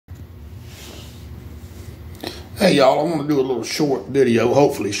Hey y'all, I want to do a little short video,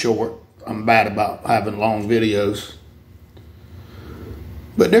 hopefully short. I'm bad about having long videos.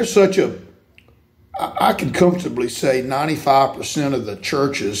 But there's I could comfortably say 95% of the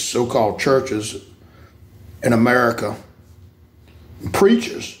churches, so-called churches in America,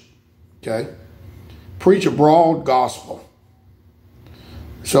 preachers, okay, preach a broad gospel.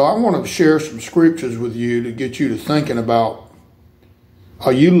 So I want to share some scriptures with you to get you to thinking about,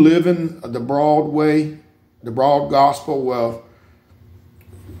 are you living the broad way? The broad gospel? Well,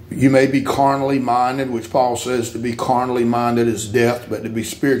 you may be carnally minded, which Paul says to be carnally minded is death, but to be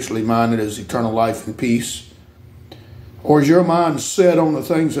spiritually minded is eternal life and peace. Or is your mind set on the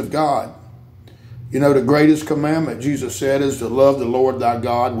things of God? You know, the greatest commandment, Jesus said, is to love the Lord thy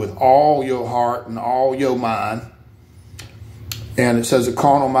God with all your heart and all your mind. And it says the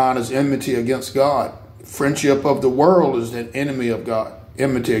carnal mind is enmity against God. Friendship of the world is an enemy of God,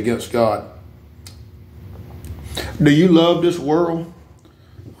 enmity against God. Do you love this world?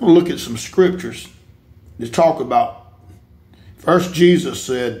 We'll look at some scriptures to talk about. First, Jesus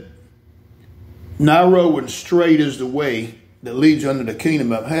said, narrow and straight is the way that leads unto the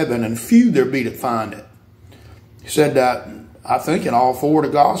kingdom of heaven, and few there be that find it. He said that, I think, in all four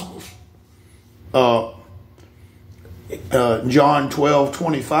of the Gospels. John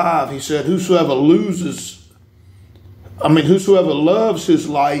 12:25, he said, whosoever loves his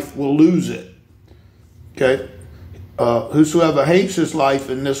life will lose it. Okay? Whosoever hates his life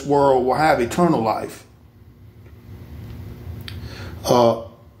in this world will have eternal life.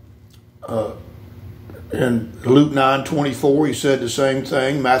 In Luke 9:24, he said the same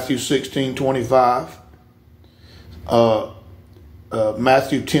thing. Matthew 16:25.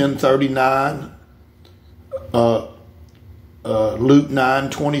 Matthew 10:39. Luke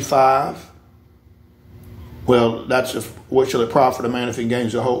 9:25. Well, that's what shall it profit a man if he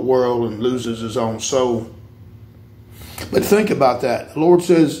gains the whole world and loses his own soul? But think about that. The Lord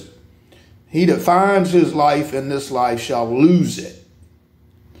says, he that finds his life in this life shall lose it.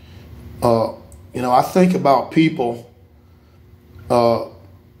 I think about people that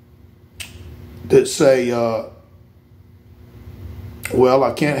say, well,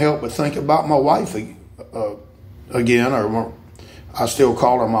 I can't help but think about my wife again, or I still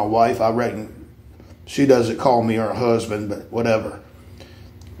call her my wife. I reckon she doesn't call me her husband, but whatever.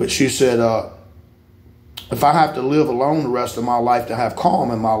 But she said, if I have to live alone the rest of my life to have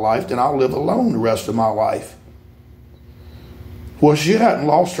calm in my life, then I'll live alone the rest of my life. Well, she hadn't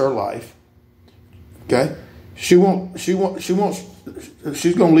lost her life. Okay? She's going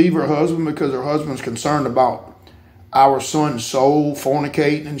to leave her husband because her husband's concerned about our son's soul,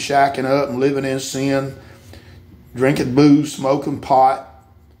 fornicating and shacking up and living in sin, drinking booze, smoking pot.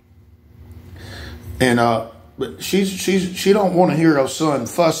 And but she don't want to hear her son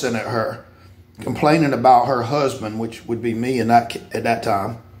fussing at her, complaining about her husband, which would be me at that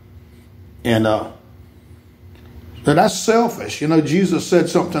time. And but that's selfish. You know, Jesus said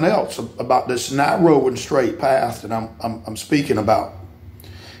something else about this narrow and straight path that I'm speaking about.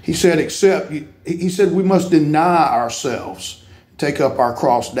 He said, he said we must deny ourselves, take up our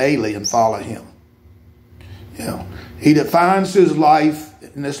cross daily and follow him. You know, he that finds his life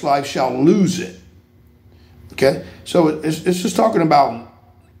in this life shall lose it. Okay, so it's just talking about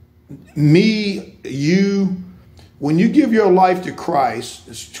me, you. When you give your life to Christ,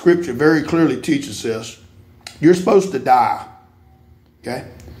 the scripture very clearly teaches this, you're supposed to die. Okay?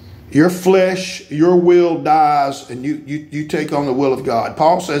 Your flesh, your will dies, and you take on the will of God.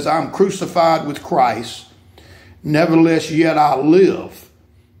 Paul says, I'm crucified with Christ. Nevertheless, yet I live.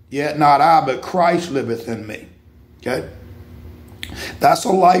 Yet not I, but Christ liveth in me. Okay? That's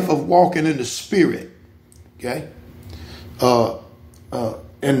a life of walking in the Spirit. Okay?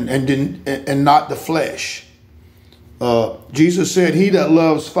 And not the flesh. Jesus said, he that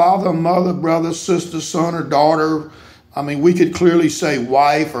loves father, mother, brother, sister, son, or daughter, I mean, we could clearly say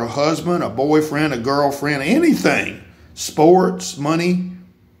wife or husband, a boyfriend, a girlfriend, anything, sports, money,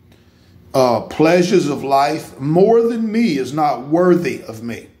 pleasures of life, more than me is not worthy of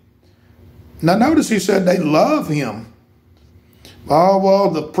me. Now notice he said they love him. Oh,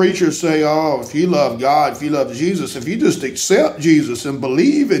 well, the preachers say, oh, if you love God, if you love Jesus, if you just accept Jesus and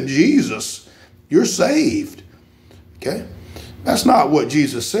believe in Jesus, you're saved. Okay? That's not what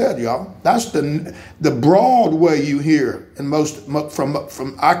Jesus said, y'all. That's the broad way you hear. And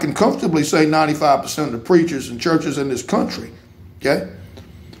from I can comfortably say 95% of the preachers and churches in this country. Okay?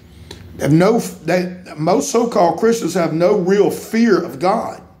 Most so-called Christians have no real fear of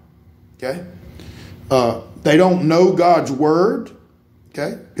God. Okay? They don't know God's word,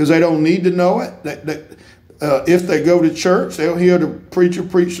 okay, because they don't need to know it. If they go to church, they'll hear the preacher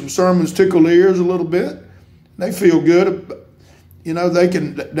preach some sermons, tickle ears a little bit. They feel good. You know, they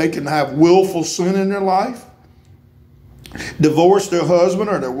can have willful sin in their life. Divorce their husband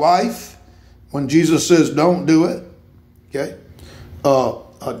or their wife when Jesus says don't do it. Okay.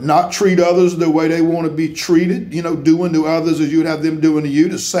 Not treat others the way they want to be treated. You know, doing to others as you would have them doing to you.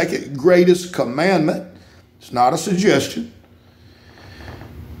 The second greatest commandment. It's not a suggestion.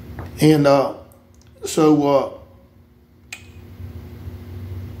 And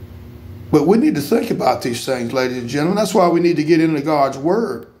but we need to think about these things, ladies and gentlemen. That's why we need to get into God's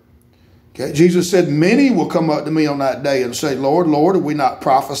word. Okay, Jesus said, many will come up to me on that day and say, Lord, Lord, have we not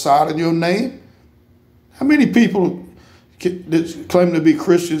prophesied in your name? How many people that claim to be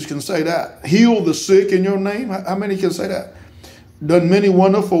Christians can say that? Heal the sick in your name? How many can say that? Done many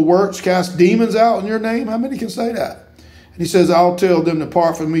wonderful works, cast demons out in your name? How many can say that? And he says, I'll tell them,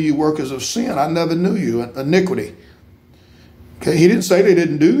 depart from me, you workers of sin. I never knew you, iniquity. Okay, he didn't say they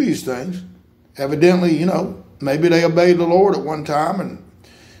didn't do these things. Evidently, you know, maybe they obeyed the Lord at one time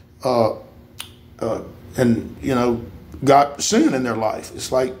and you know, got sin in their life.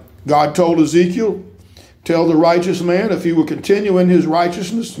 It's like God told Ezekiel, tell the righteous man, if he will continue in his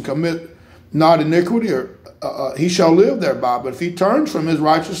righteousness and commit not iniquity, or he shall live thereby. But if he turns from his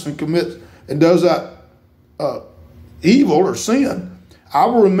righteousness and commits and does that evil or sin, I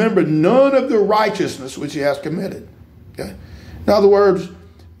will remember none of the righteousness which he has committed. Okay. In other words,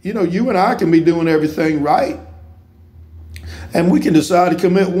 you know, you and I can be doing everything right, and we can decide to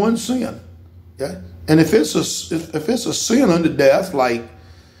commit one sin. Okay. And if it's a sin unto death, like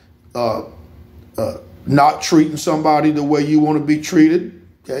not treating somebody the way you want to be treated,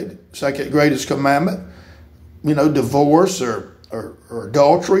 okay, second greatest commandment, you know, divorce or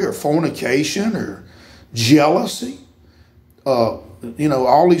adultery or fornication or jealousy, you know,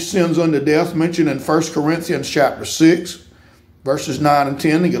 all these sins unto death mentioned in 1 Corinthians chapter 6, verses 9 and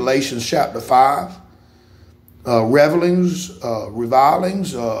 10, and Galatians chapter 5, revilings,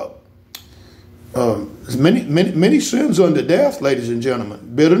 revilings, many sins unto death, ladies and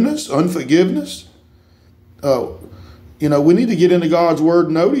gentlemen. Bitterness, unforgiveness. You know, we need to get into God's word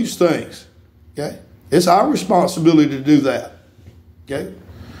and know these things. Okay, it's our responsibility to do that. Okay,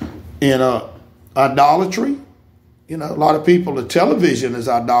 and idolatry. You know, a lot of people, the television is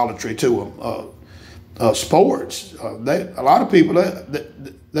idolatry to them. Sports. A lot of people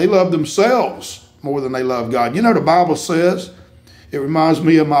they love themselves more than they love God. You know, the Bible says, it reminds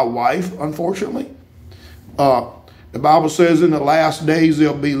me of my wife, unfortunately. The Bible says in the last days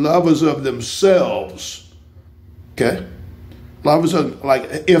they'll be lovers of themselves. Okay? Lovers of, like,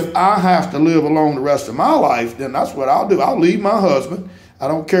 if I have to live alone the rest of my life, then that's what I'll do. I'll leave my husband. I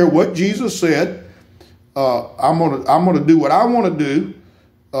don't care what Jesus said. I'm gonna do what I want to do.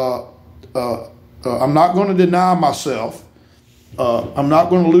 I'm not going to deny myself. I'm not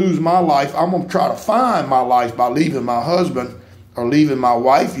going to lose my life. I'm going to try to find my life by leaving my husband or leaving my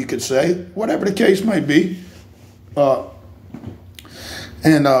wife, you could say, whatever the case may be. That's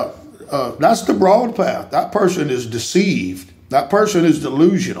the broad path. That person is deceived. That person is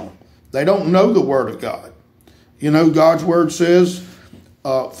delusional. They don't know the word of God. You know, God's word says,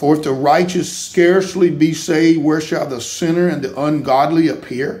 for if the righteous scarcely be saved, where shall the sinner and the ungodly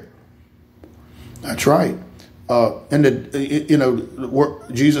appear? That's right.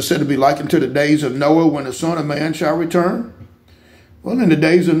 Jesus said to be likened to the days of Noah when the Son of Man shall return. Well, in the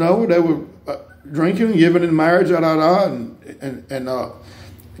days of Noah, they were drinking, giving in marriage, and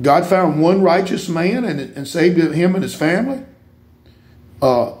God found one righteous man and saved him and his family.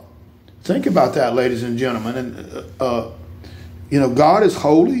 Think about that, ladies and gentlemen. And you know, God is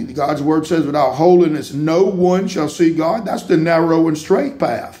holy. God's word says, without holiness, no one shall see God. That's the narrow and straight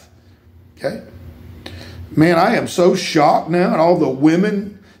path. Okay. Man, I am so shocked now at all the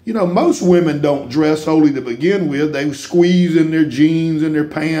women. You know, most women don't dress holy to begin with. They squeeze in their jeans and their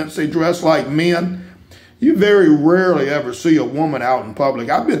pants. They dress like men. You very rarely ever see a woman out in public.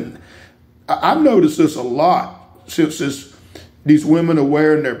 I've noticed this a lot since these women are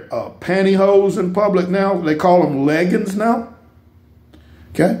wearing their pantyhose in public now. They call them leggings now.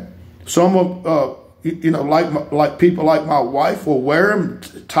 Okay, some of like people like my wife will wear them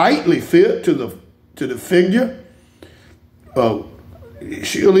tightly fit to the figure.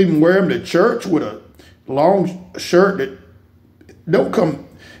 She'll even wear them to church with a long shirt that don't come,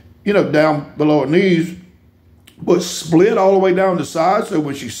 down below her knees, but split all the way down the side. So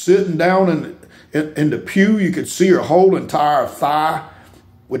when she's sitting down in the pew, you could see her whole entire thigh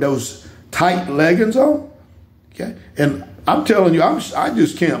with those tight leggings on. Okay, and I'm telling you, I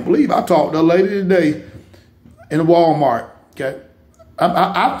just can't believe. I talked to a lady today in Walmart. Okay,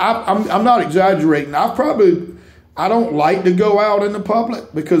 I'm not exaggerating. I've probably I don't like to go out in the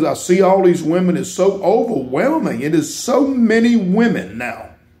public because I see all these women. It's so overwhelming. It is so many women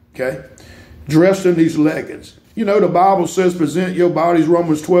now, okay, dressed in these leggings. You know, the Bible says, present your bodies,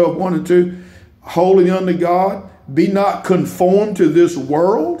 Romans 12, 1 and 2, holy unto God. Be not conformed to this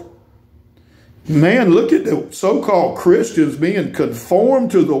world. Man, look at the so-called Christians being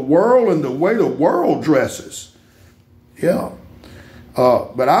conformed to the world and the way the world dresses. Yeah.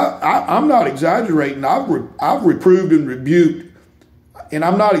 But I'm not exaggerating. I've reproved and rebuked, and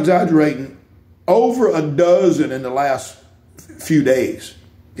I'm not exaggerating, over a dozen in the last few days.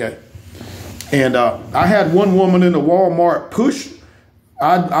 Okay. And I had one woman in the Walmart push.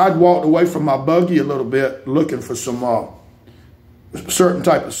 I'd walked away from my buggy a little bit looking for some certain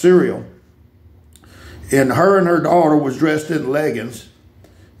type of cereal. And her daughter was dressed in leggings.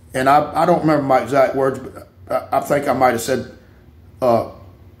 And I don't remember my exact words, but I think I might have said,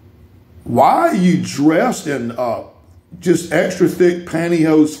 why are you dressed in just extra thick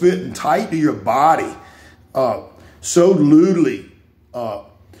pantyhose fitting tight to your body so lewdly?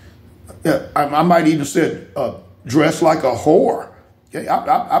 I might even said dressed like a whore. Okay,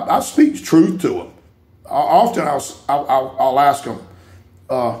 I speak truth to them. Often I'll ask them,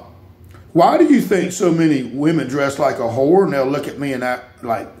 why do you think so many women dress like a whore? And they'll look at me and act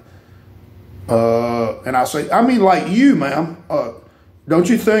like, and I say, I mean, like you, ma'am. Don't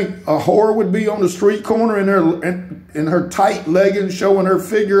you think a whore would be on the street corner in her tight leggings, showing her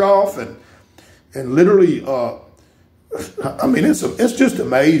figure off, and literally, I mean, it's just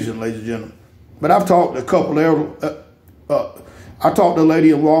amazing, ladies and gentlemen. But I've talked to a couple I talked to a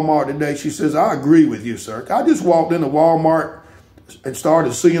lady in Walmart today. She says, I agree with you, sir. I just walked into Walmart and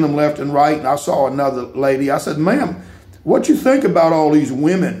started seeing them left and right, and I saw another lady. I said, ma'am, what you think about all these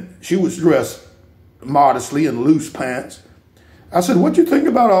women? She was dressed modestly in loose pants. I said, what you think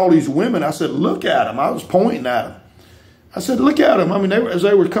about all these women? I said, look at them. I was pointing at them. I said, look at them. I mean, as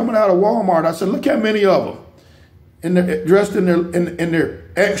they were coming out of Walmart, I said, look how many of them dressed in their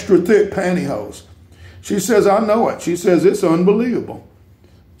extra thick pantyhose. She says, I know it. She says, it's unbelievable.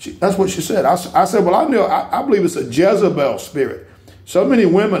 That's what she said. I said, well, I believe it's a Jezebel spirit. So many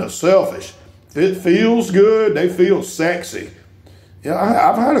women are selfish. It feels good. They feel sexy. Yeah,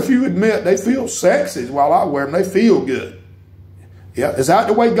 I've had a few admit they feel sexy while I wear them. They feel good. Yeah, is that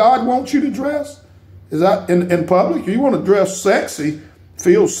the way God wants you to dress? Is that in public? You want to dress sexy,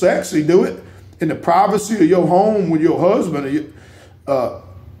 feel sexy, do it in the privacy of your home with your husband or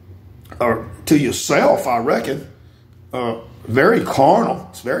to yourself, I reckon. Very carnal.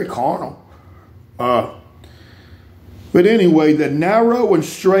 It's very carnal. But anyway, the narrow and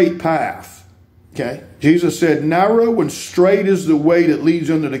straight path. Okay. Jesus said, narrow and straight is the way that leads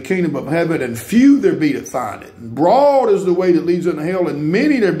unto the kingdom of heaven, and few there be that find it. And broad is the way that leads unto hell, and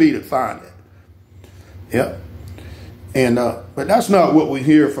many there be that find it. Yeah. And but that's not what we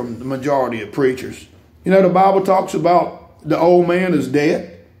hear from the majority of preachers. You know, the Bible talks about the old man is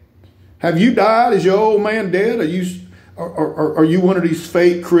dead. Have you died? Is your old man dead? Are you one of these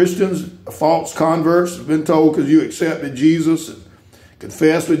fake Christians, false converts, have been told because you accepted Jesus and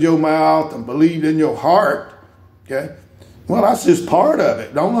confessed with your mouth and believed in your heart? Okay. Well, that's just part of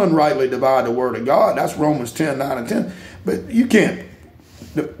it. Don't unrightly divide the word of God. That's Romans 10, 9 and 10. But you can't.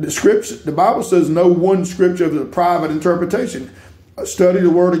 The scripture, the Bible says no one scripture is a private interpretation. Study the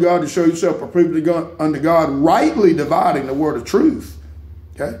word of God to show yourself approved unto God, rightly dividing the word of truth.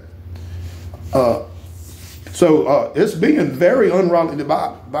 Okay. So it's being very unrightly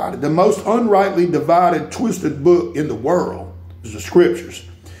divided. The most unrightly divided, twisted book in the world is the scriptures.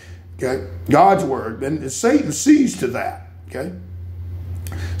 Okay. God's word. And Satan sees to that. Okay.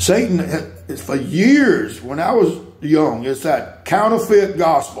 Satan, for years, when I was young, it's that counterfeit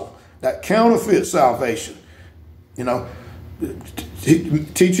gospel, that counterfeit salvation. You know,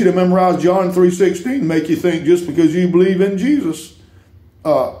 teach you to memorize John 3:16, make you think just because you believe in Jesus,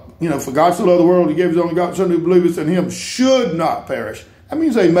 you know, for God so loved the world, he gave his only begotten Son who believeth in him should not perish. That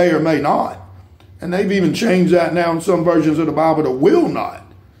means they may or may not. And they've even changed that now in some versions of the Bible to will not.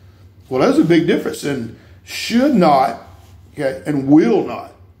 Well, there's a big difference in should not, okay, and will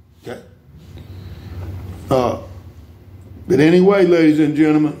not. Okay. But anyway, ladies and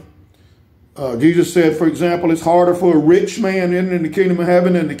gentlemen, Jesus said, for example, it's harder for a rich man entering the kingdom of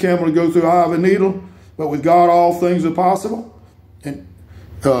heaven than the camel to go through the eye of a needle. But with God, all things are possible. And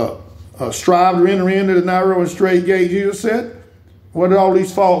strive to enter into the narrow and straight gate, Jesus said. What did all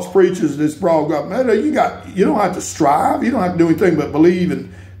these false preachers that's brought up? Man, you don't have to strive. You don't have to do anything but believe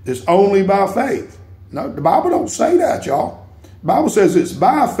in this only by faith. No, the Bible don't say that, y'all. The Bible says it's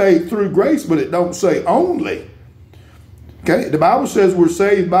by faith through grace, but it don't say only. Okay, the Bible says we're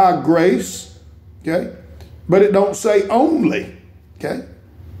saved by grace. Okay, But it don't say only. Okay?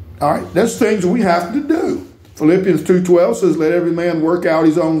 All right? That's things we have to do. Philippians 2:12 says, let every man work out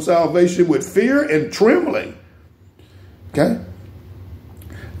his own salvation with fear and trembling. Okay?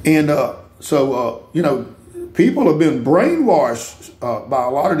 And you know, people have been brainwashed by a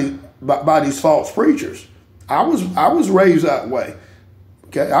lot of by these false preachers. I was raised that way.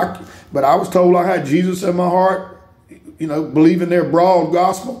 Okay, but I was told I had Jesus in my heart, you know, believing their broad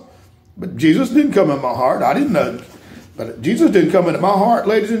gospel. But Jesus didn't come in my heart. I didn't know. But Jesus didn't come into my heart,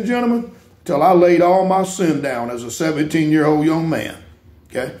 ladies and gentlemen, till I laid all my sin down as a 17-year-old young man.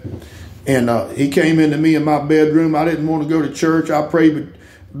 Okay, and he came into me in my bedroom. I didn't want to go to church. I prayed with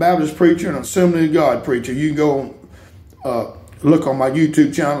a Baptist preacher and an Assembly of God preacher. You can go on, look on my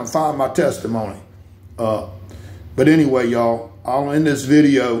YouTube channel and find my testimony. But anyway, y'all, I'll end this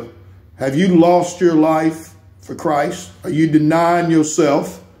video. Have you lost your life for Christ? Are you denying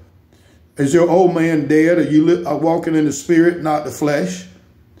yourself? Is your old man dead? Are you walking in the spirit, not the flesh?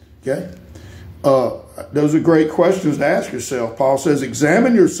 Okay. Those are great questions to ask yourself. Paul says,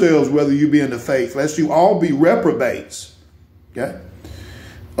 examine yourselves whether you be in the faith, lest you all be reprobates. Okay.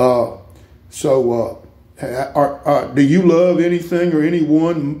 Do you love anything or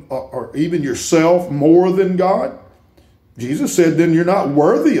anyone or even yourself more than God? Jesus said, then you're not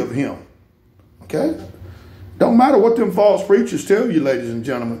worthy of him. Okay? Don't matter what them false preachers tell you, ladies and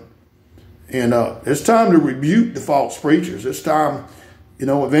gentlemen. And it's time to rebuke the false preachers. It's time, you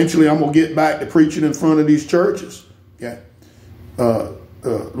know, eventually I'm going to get back to preaching in front of these churches. Okay? You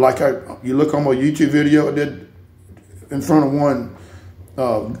look on my YouTube video, I did in front of one,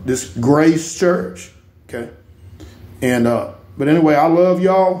 this Grace Church. Okay? And, but anyway, I love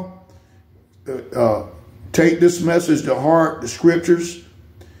y'all. Take this message to heart, the scriptures.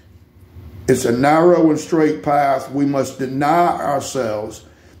 It's a narrow and straight path. We must deny ourselves.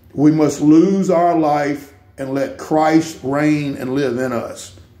 We must lose our life and let Christ reign and live in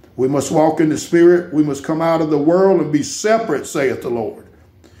us. We must walk in the Spirit. We must come out of the world and be separate, saith the Lord.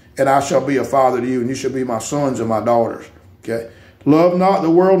 And I shall be a father to you, and you shall be my sons and my daughters. Okay? Love not the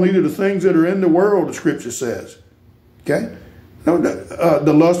world, neither the things that are in the world, the scripture says. Okay? No,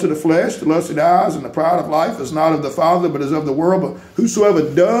 the lust of the flesh, the lust of the eyes, and the pride of life is not of the Father, but is of the world. But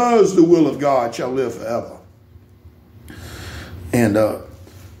whosoever does the will of God shall live forever. And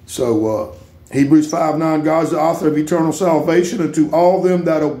Hebrews 5:9, God is the author of eternal salvation unto all them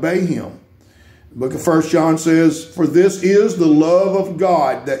that obey him. The book of 1 John says, for this is the love of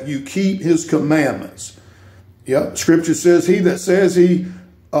God, that you keep his commandments. Yeah, scripture says, he that says he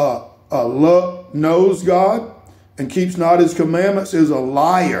knows God and keeps not his commandments is a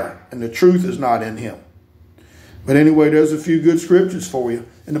liar, and the truth is not in him. But anyway, there's a few good scriptures for you.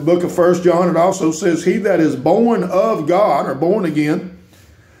 In the book of 1 John, it also says, he that is born of God, or born again,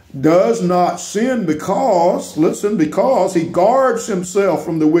 does not sin because he guards himself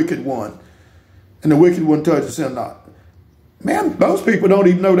from the wicked one, and the wicked one touches him not. Man, those people don't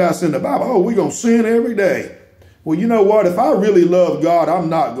even know that's in the Bible. Oh, we're going to sin every day. Well, you know what? If I really love God, I'm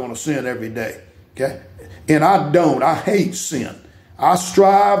not going to sin every day. Okay? And I don't. I hate sin. I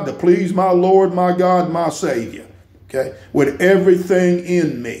strive to please my Lord, my God, my Savior. Okay? With everything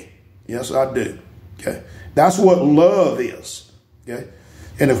in me. Yes, I do. Okay? That's what love is. Okay?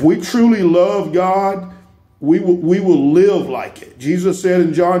 And if we truly love God, we will live like it. Jesus said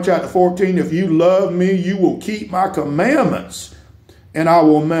in John chapter 14, if you love me, you will keep my commandments, and I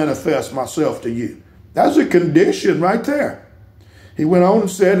will manifest myself to you. That's a condition right there. He went on and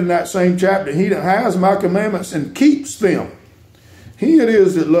said in that same chapter, he that has my commandments and keeps them, he it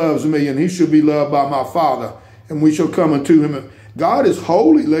is that loves me, and he shall be loved by my Father, and we shall come unto him. God is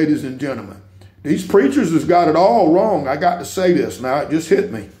holy, ladies and gentlemen. These preachers has got it all wrong. I got to say this now. It just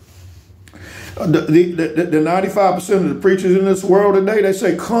hit me. The 95% of the preachers in this world today, they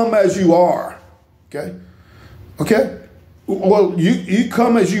say, come as you are. Okay? Okay? Well, you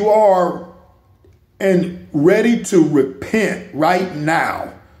come as you are and ready to repent right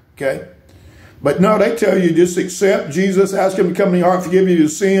now. Okay? But no, they tell you just accept Jesus, ask him to come in your heart, forgive you your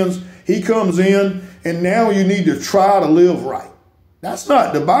sins. He comes in, and now you need to try to live right. That's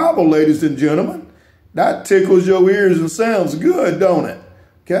not the Bible, ladies and gentlemen. That tickles your ears and sounds good, don't it?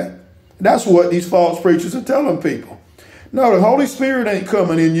 Okay? That's what these false preachers are telling people. No, the Holy Spirit ain't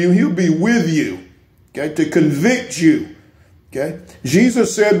coming in you. He'll be with you, okay, to convict you. Okay?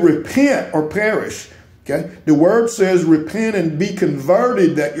 Jesus said, repent or perish. Okay? The word says, repent and be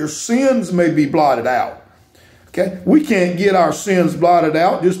converted, that your sins may be blotted out. Okay? We can't get our sins blotted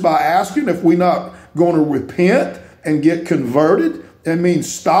out just by asking. If we're not going to repent and get converted, that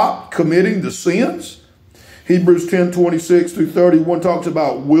means stop committing the sins. Hebrews 10:26 through 31 talks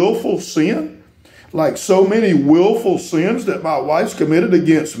about willful sin. like so many willful sins that my wife's committed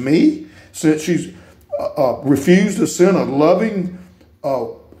against me, since she's refused to send a loving,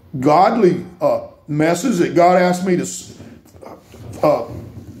 godly message that God asked me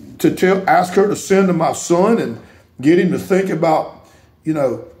to ask her to send to my son and get him to think about, you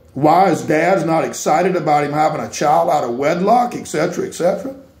know, why his dad's not excited about him having a child out of wedlock, etc.,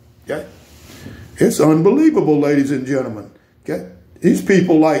 etc. Okay, it's unbelievable, ladies and gentlemen. Okay, these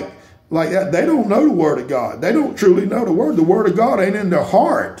people like that, they don't know the Word of God. They don't truly know the Word. The Word of God ain't in their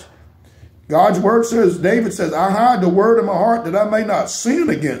heart. God's Word says, David says, I hide the Word in my heart that I may not sin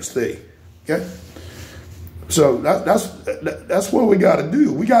against thee. Okay, so that's what we got to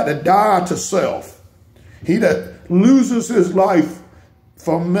do. We got to die to self. He that loses his life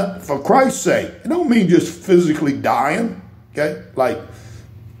for Christ's sake. It don't mean just physically dying. Okay, like,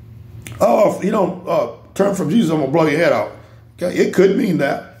 oh, if you don't turn from Jesus, I'm going to blow your head off. Okay, it could mean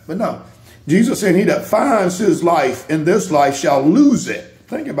that, but no. Jesus said, he that finds his life in this life shall lose it.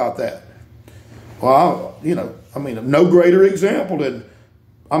 Think about that. Well, you know, I mean, no greater example than,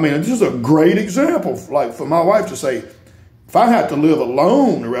 I mean, it's just a great example, like for my wife to say, if I had to live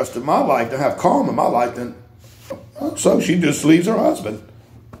alone the rest of my life, to have calm in my life, then so she just leaves her husband,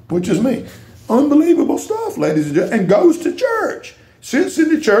 which is me. Unbelievable stuff, ladies and gentlemen, and goes to church, sits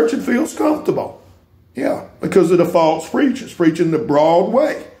in the church and feels comfortable. Yeah, because of the false preachers preaching the broad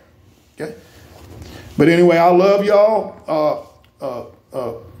way. Okay, but anyway, I love y'all.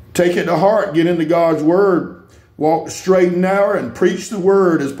 Take it to heart. Get into God's Word. Walk the straight and narrow and preach the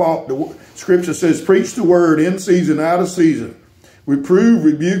Word. As the Scripture says, preach the Word in season, out of season. Reprove,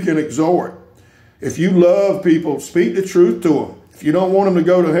 rebuke, and exhort. If you love people, speak the truth to them. If you don't want them to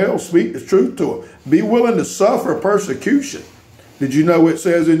go to hell, speak the truth to them. Be willing to suffer persecution. Did you know it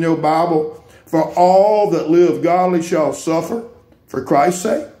says in your Bible, for all that live godly shall suffer for Christ's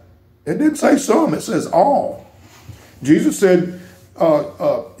sake? It didn't say some, it says all. Jesus said,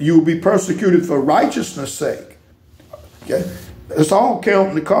 you will be persecuted for righteousness' sake. Okay, it's all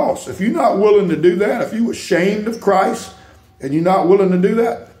counting the cost. If you're not willing to do that, if you're ashamed of Christ and you're not willing to do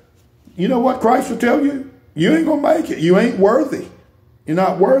that, you know what Christ will tell you? You ain't going to make it. You ain't worthy. You're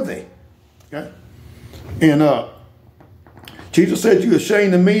not worthy. Okay? And Jesus said, you're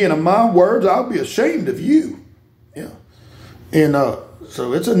ashamed of me, and of my words, I'll be ashamed of you. Yeah. And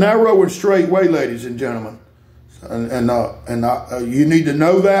so it's a narrow and straight way, ladies and gentlemen. And you need to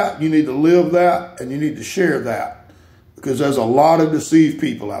know that, you need to live that, and you need to share that, because there's a lot of deceived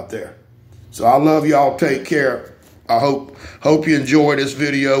people out there. So I love y'all. Take care. I hope you enjoy this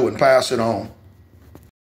video and pass it on.